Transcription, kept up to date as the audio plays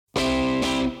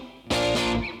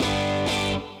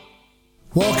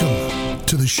Welcome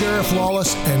to the Sheriff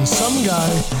Lawless and Some Guy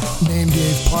Named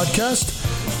Dave podcast,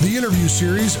 the interview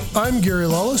series. I'm Gary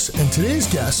Lawless, and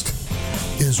today's guest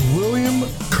is William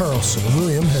Karlsson.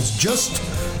 William has just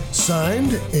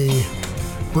signed a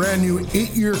brand new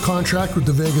 8-year contract with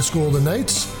the Vegas Golden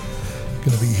Knights.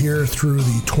 Going to be here through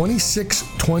the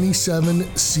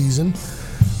 26-27 season.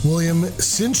 William,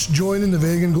 since joining the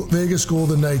Vegas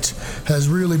Golden Knights, has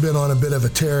really been on a bit of a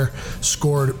tear.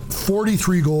 Scored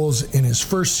 43 goals in his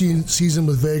first season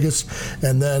with Vegas,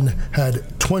 and then had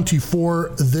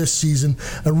 24 this season.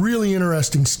 A really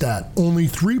interesting stat. Only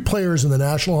 3 players in the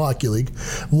National Hockey League,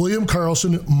 William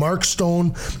Karlsson, Mark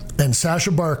Stone, and Sasha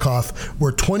Barkov,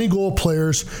 were 20-goal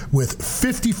players with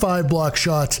 55 block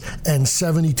shots and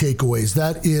 70 takeaways.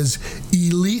 That is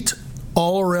elite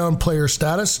all-around player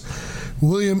status.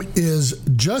 William is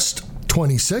just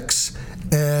 26,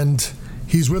 and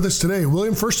he's with us today.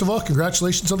 William, first of all,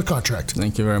 congratulations on the contract.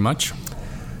 Thank you very much.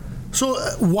 So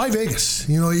why Vegas?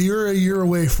 You know, you're a year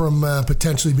away from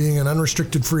potentially being an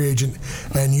unrestricted free agent,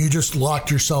 and you just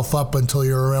locked yourself up until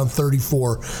you're around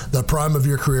 34, the prime of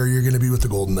your career. You're going to be with the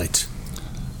Golden Knights.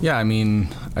 Yeah, I mean,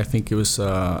 I think it was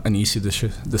an easy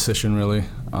decision, really.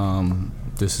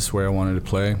 This is where I wanted to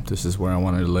play. This is where I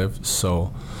wanted to live.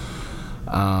 So,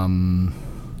 the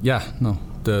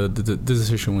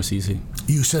decision was easy.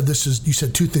 You said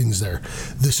 2 things there.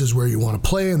 This is where you want to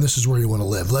play, and this is where you want to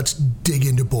live. Let's dig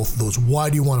into both of those. Why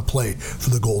do you want to play for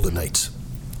the Golden Knights?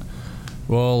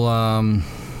 Well,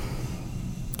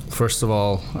 first of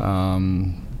all,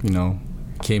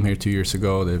 came here 2 years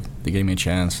ago. They gave me a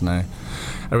chance, and I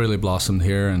really blossomed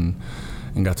here and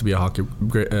got to be a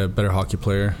better hockey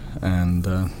player, and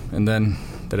then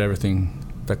did everything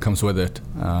that comes with it.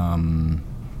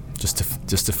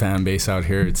 Just the fan base out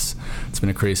here. It's been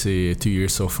a crazy 2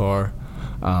 years so far.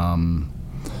 I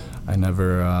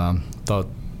never thought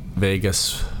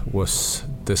Vegas was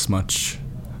this much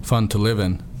fun to live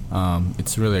in.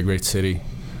 It's really a great city,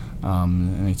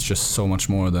 and it's just so much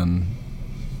more than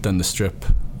the Strip,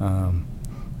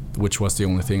 which was the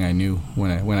only thing I knew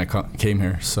when I came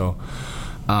here. So,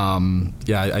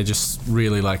 I just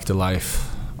really like the life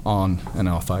on and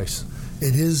off ice.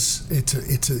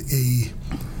 It's a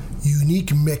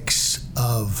unique mix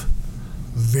of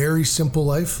very simple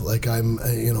life. Like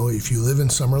if you live in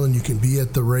Summerlin, you can be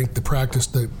at the rink,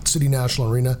 the City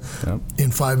National Arena,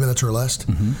 in 5 minutes or less.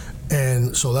 Mm-hmm.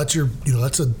 And so that's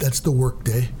that's the work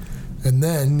day. And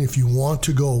then if you want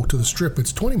to go to the Strip,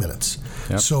 it's 20 minutes.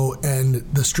 Yep. So, and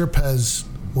the Strip has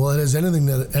everything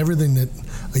that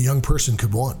a young person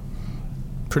could want.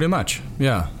 Pretty much,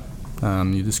 yeah.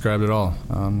 You described it all.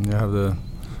 You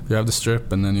have the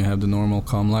Strip, and then you have the normal,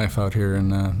 calm life out here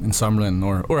in Summerlin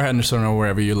or Henderson or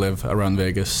wherever you live around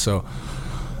Vegas. So,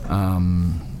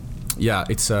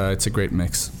 it's a great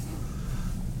mix.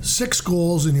 6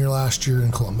 goals in your last year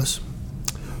in Columbus,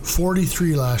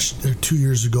 43 2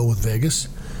 years ago with Vegas,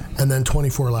 and then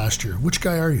 24 last year. Which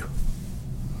guy are you?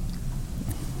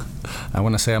 I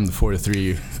want to say I'm the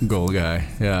 43 goal guy.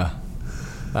 Yeah.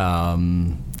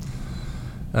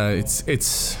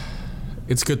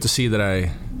 It's good to see that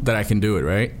I can do it,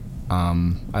 right?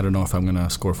 I don't know if I'm gonna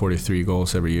score 43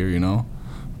 goals every year,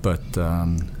 but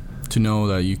to know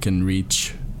that you can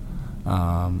reach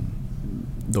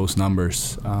those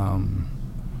numbers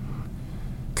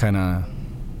kind of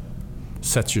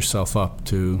sets yourself up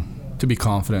to be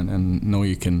confident and know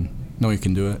you can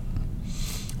do it.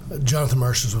 Jonathan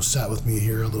Marchessault was sat with me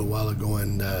here a little while ago,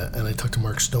 and I talked to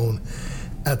Mark Stone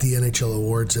at the NHL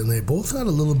Awards, and they both had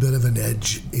a little bit of an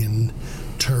edge in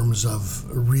terms of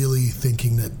really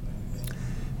thinking that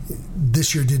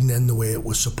this year didn't end the way it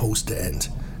was supposed to end.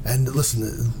 And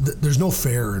listen, there's no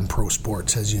fair in pro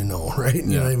sports, as you know, right? You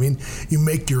know what I mean? You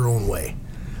make your own way.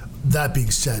 That being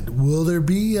said, will there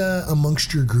be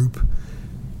amongst your group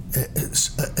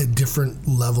a different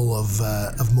level of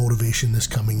motivation this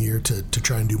coming year to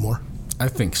try and do more? I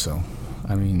think so.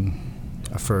 I mean,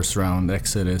 a first round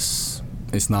exit is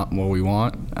not what we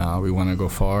want. We want to go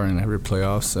far in every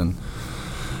playoffs,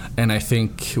 and I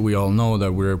think we all know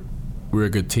that we're a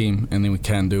good team and then we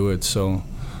can do it. So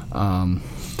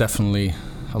definitely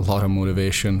a lot of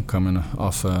motivation coming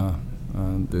off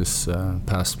this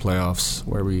past playoffs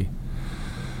where we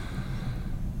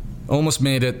almost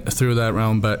made it through that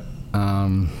round, but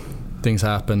things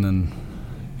happen, and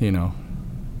you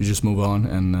just move on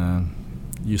and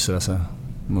use it as a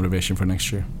motivation for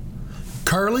next year.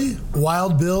 Carly,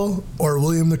 Wild Bill, or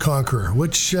William the Conqueror?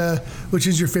 Which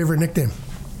is your favorite nickname?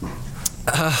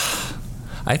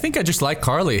 I think I just like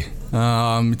Carly.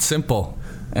 It's simple,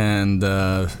 and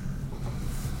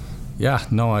Yeah,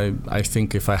 no, I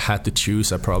think if I had to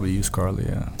choose, I'd probably use Carly,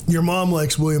 yeah. Your mom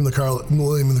likes William the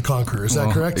Conqueror, is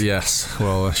that correct? Yes.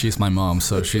 Well, she's my mom,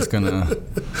 so she's going to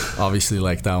obviously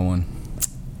like that one.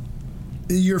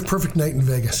 Your perfect night in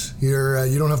Vegas. You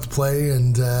don't have to play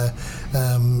and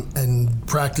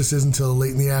practice isn't until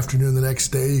late in the afternoon the next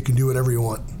day. You can do whatever you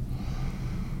want.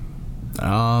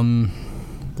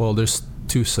 Well, there's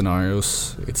two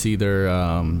scenarios. It's either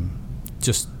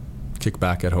just kick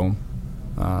back at home,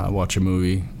 watch a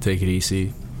movie, take it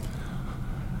easy.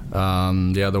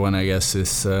 The other one, I guess,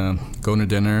 is going to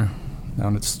dinner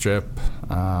down at the Strip,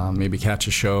 maybe catch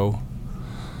a show.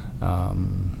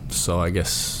 So I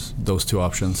guess those two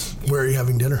options. Where are you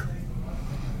having dinner?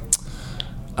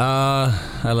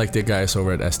 I like the guys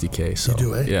over at SDK. So you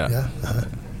do, eh? Yeah.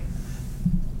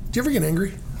 Do you ever get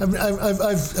angry?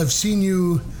 I've seen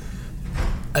you.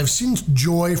 I've seen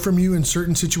joy from you in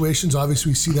certain situations. Obviously,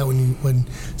 we see that when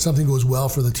something goes well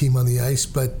for the team on the ice.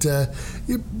 But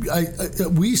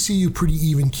we see you pretty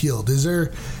even keeled. Is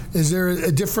there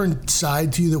a different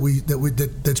side to you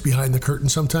that's behind the curtain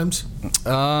sometimes?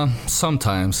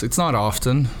 Sometimes. It's not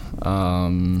often.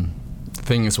 The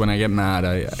thing is, when I get mad,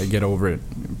 I get over it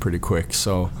pretty quick.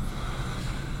 So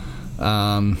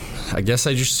I guess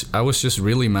I was just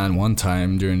really mad one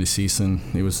time during the season.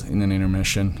 It was in an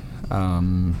intermission.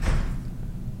 And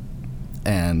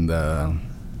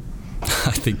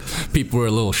I think people were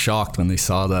a little shocked when they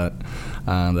saw that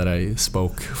I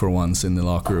spoke for once in the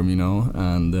locker room,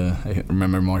 and I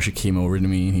remember Marsha came over to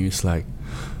me and he was like,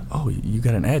 "Oh, you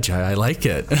got an edge, I like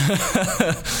it."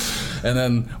 And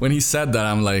then when he said that,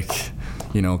 I'm like,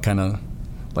 kind of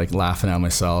like laughing at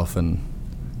myself, and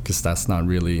because that's not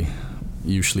really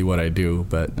usually what I do,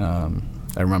 but I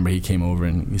remember he came over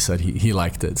and he said he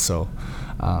liked it, so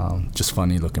just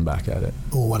funny looking back at it.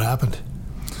 Well, what happened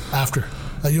after?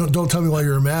 You don't tell me why you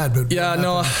were mad, but yeah,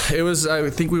 no, it was. I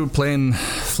think we were playing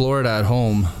Florida at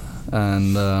home,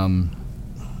 and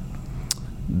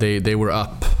they were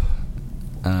up.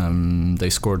 They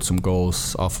scored some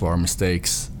goals off of our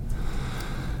mistakes,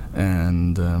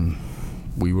 and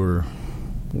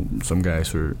some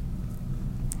guys were.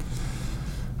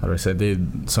 How do I say?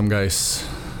 Some guys,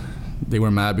 they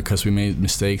were mad because we made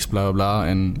mistakes, blah blah blah,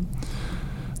 and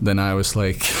then I was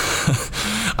like,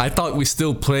 I thought we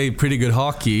still played pretty good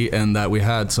hockey and that we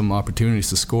had some opportunities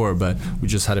to score, but we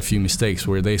just had a few mistakes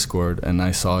where they scored, and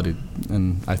I saw it,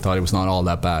 and I thought it was not all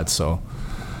that bad. So,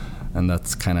 and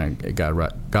that's kind of it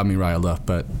got me riled up,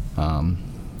 but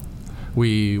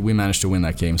we managed to win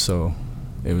that game, so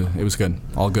it was good,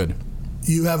 all good.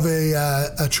 You have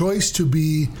a choice to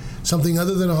be something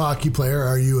other than a hockey player.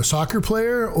 Are you a soccer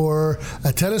player or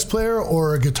a tennis player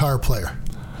or a guitar player?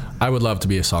 I would love to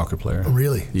be a soccer player.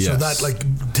 Really? Yes. So that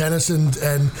like tennis and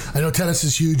I know tennis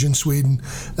is huge in Sweden.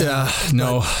 Yeah,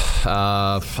 no.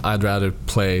 I'd rather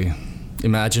play.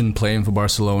 Imagine playing for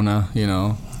Barcelona,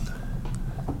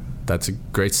 That's a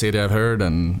great city, I've heard,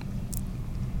 and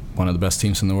one of the best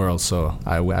teams in the world, so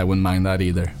I wouldn't mind that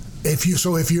either.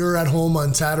 If you're at home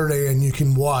on Saturday and you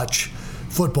can watch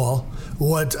football,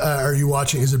 what are you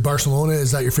watching? Is it Barcelona?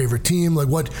 Is that your favorite team? Like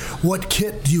what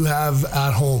kit do you have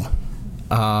at home?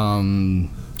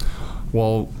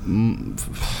 Well,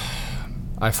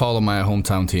 I follow my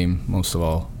hometown team most of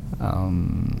all.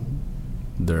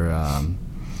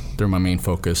 They're my main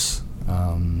focus.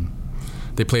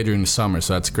 They play during the summer,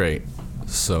 so that's great.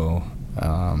 So,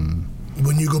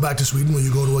 when you go back to Sweden, will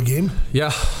you go to a game? Yeah,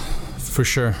 for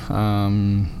sure.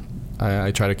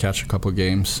 I try to catch a couple of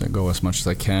games and go as much as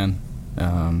I can.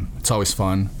 It's always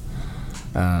fun.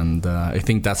 And I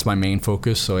think that's my main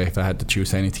focus. So if I had to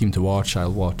choose any team to watch,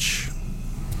 I'll watch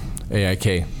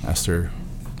AIK, as they're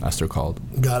called.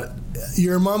 Got it.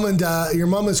 Your mom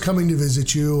is coming to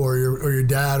visit you, or your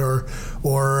dad, or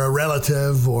a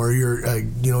relative, or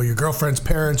your girlfriend's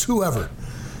parents, whoever,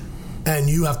 and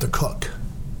you have to cook.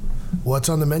 What's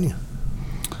on the menu?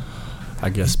 I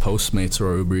guess Postmates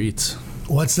or Uber Eats.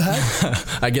 What's that?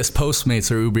 I guess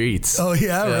Postmates or Uber Eats. Oh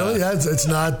yeah, really? Yeah, it's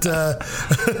not.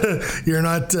 You're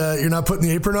not putting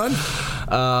the apron on.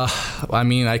 I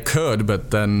mean, I could,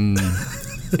 but then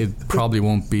it probably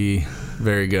won't be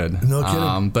very good. No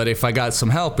kidding. But if I got some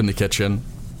help in the kitchen,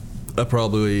 I'd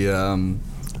probably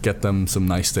get them some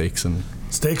nice steaks and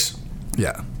steaks.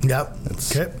 Yeah. Yep.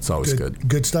 It's always good.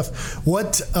 Good stuff.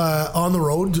 What on the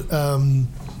road? I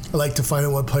like to find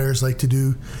out what players like to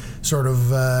do. Sort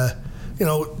of.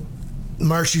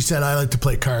 Marshy said I like to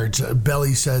play cards.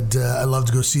 Belly said I love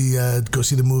to go see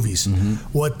the movies. Mm-hmm.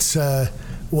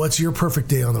 What's your perfect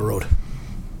day on the road?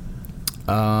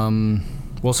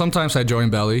 Well, sometimes I join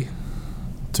Belly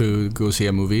to go see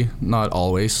a movie. Not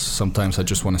always. Sometimes I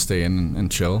just want to stay in and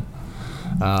chill.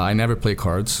 I never play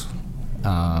cards.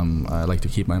 I like to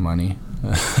keep my money.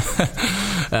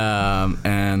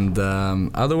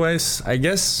 Otherwise, I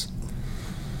guess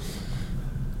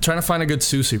trying to find a good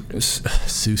sushi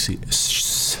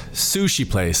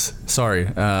place. Sorry.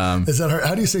 Is that hard?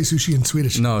 How do you say sushi in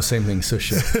Swedish? No, same thing.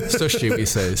 Sushi. Sushi, we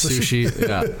say. Sushi.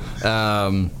 Yeah.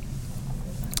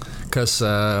 Because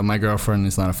my girlfriend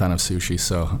is not a fan of sushi,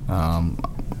 so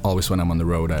always when I'm on the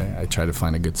road, I try to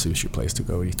find a good sushi place to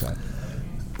go eat at.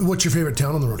 What's your favorite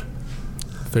town on the road?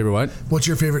 Favorite what? What's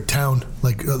your favorite town,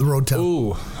 like the road town?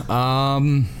 Ooh,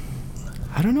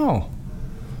 I don't know.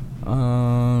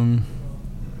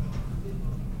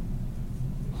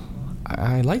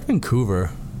 I like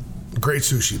Vancouver. Great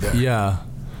sushi there. Yeah,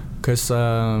 because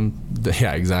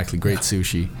yeah, exactly. Great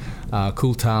sushi.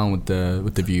 Cool town with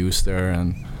the views there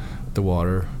and the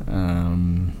water.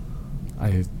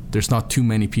 There's not too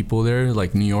many people there.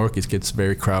 Like New York, it gets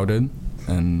very crowded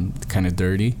and kind of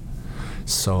dirty.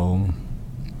 So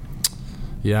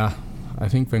yeah, I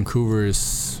think Vancouver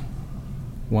is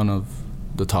one of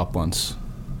the top ones.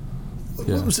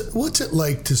 Yeah. What's it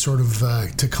like to sort of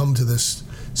to come to this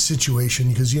situation?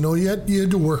 Because you had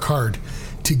to work hard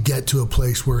to get to a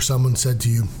place where someone said to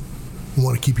you, "We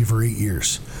want to keep you for 8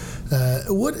 years."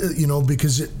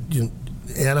 Because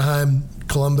Anaheim,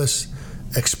 Columbus,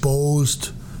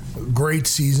 exposed, great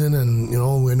season, and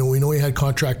we know you had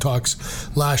contract talks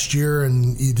last year,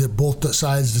 and both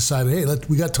sides decided, hey,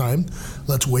 we got time,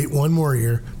 let's wait 1 more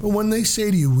year. But when they say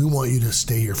to you, we want you to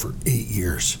stay here for 8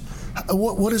 years,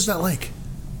 what is that like?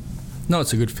 No,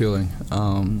 it's a good feeling.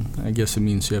 I guess it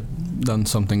means you have done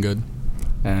something good,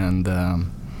 and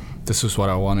this was what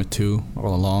I wanted to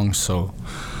all along. So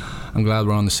I'm glad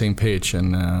we're on the same page,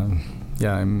 and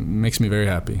it makes me very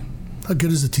happy. How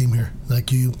good is the team here?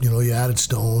 Like you added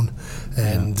Stone,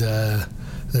 and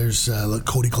there's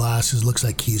Cody Glass. Looks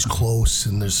like he's close,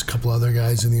 and there's a couple other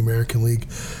guys in the American League.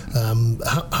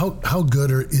 How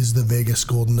good is the Vegas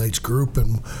Golden Knights group,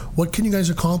 and what can you guys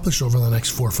accomplish over the next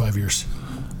 4 or 5 years?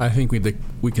 I think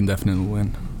we can definitely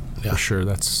win, for sure.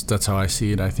 That's how I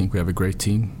see it. I think we have a great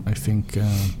team. I think we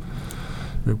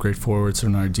have great forwards,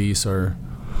 and our Ds are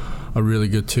really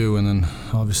good too. And then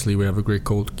obviously we have a great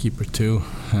goalkeeper too,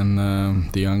 and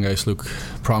the young guys look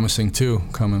promising too,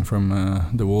 coming from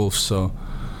the Wolves. So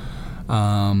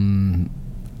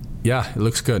it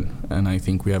looks good, and I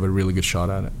think we have a really good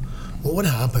shot at it. What would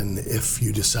happen if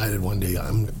you decided one day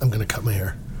I'm going to cut my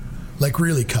hair, like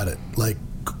really cut it, like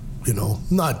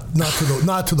not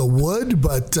to the wood,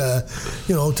 but to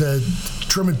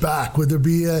trim it back? Would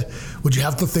you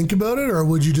have to think about it, or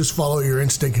would you just follow your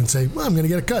instinct and say, well, I'm going to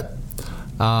get a cut?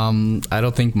 I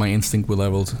don't think my instinct will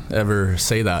ever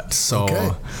say that. So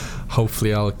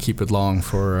hopefully I'll keep it long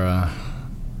for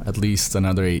at least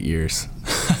another 8 years.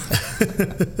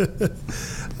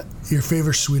 Your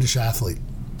favorite Swedish athlete?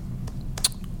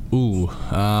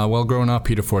 Well, growing up,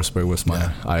 Peter Forsberg was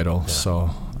my idol. Yeah. So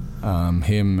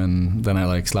him, and then I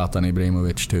like Zlatan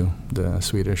Ibrahimovic too, the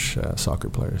Swedish soccer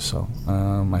player. So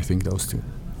I think those two.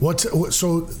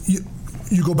 So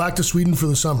you go back to Sweden for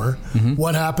the summer. Mm-hmm.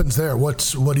 What happens there? What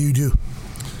do you do?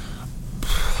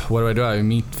 What do? I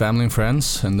meet family and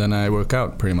friends, and then I work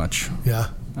out pretty much. Yeah.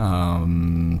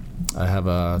 I have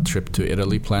a trip to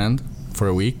Italy planned for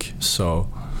a week. So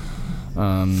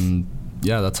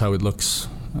that's how it looks.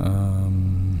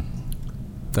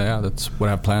 That's what I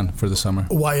have planned for the summer.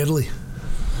 Why Italy?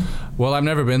 Well, I've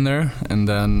never been there, and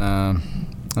then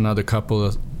another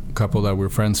couple that we're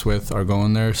friends with are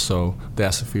going there, so they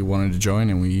asked if we wanted to join,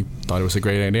 and we thought it was a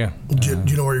great idea. Do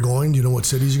you know where you're going? Do you know what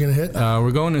cities you're going to hit?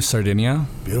 We're going to Sardinia.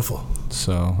 Beautiful.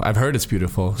 So I've heard it's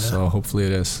beautiful, so hopefully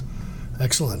it is.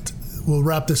 Excellent. We'll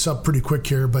wrap this up pretty quick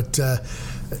here, but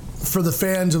for the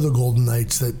fans of the Golden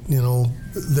Knights that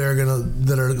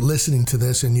that are listening to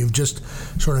this, and you've just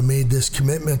sort of made this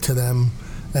commitment to them,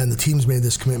 and the team's made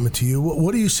this commitment to you,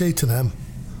 what do you say to them?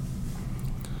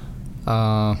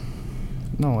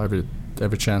 No,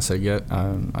 every chance I get,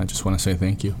 I just want to say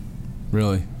thank you.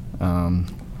 Really,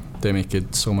 they make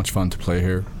it so much fun to play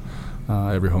here.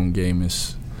 Every home game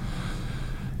is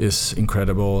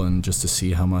incredible, and just to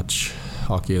see how much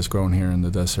hockey has grown here in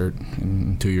the desert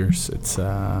in 2 years, it's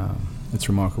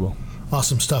remarkable.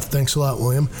 Awesome stuff. Thanks a lot,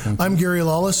 William. I'm Gary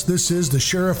Lawless. This is the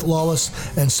Sheriff Lawless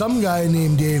and Some Guy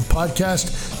Named Dave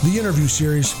podcast, the interview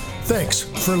series. Thanks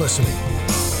for listening.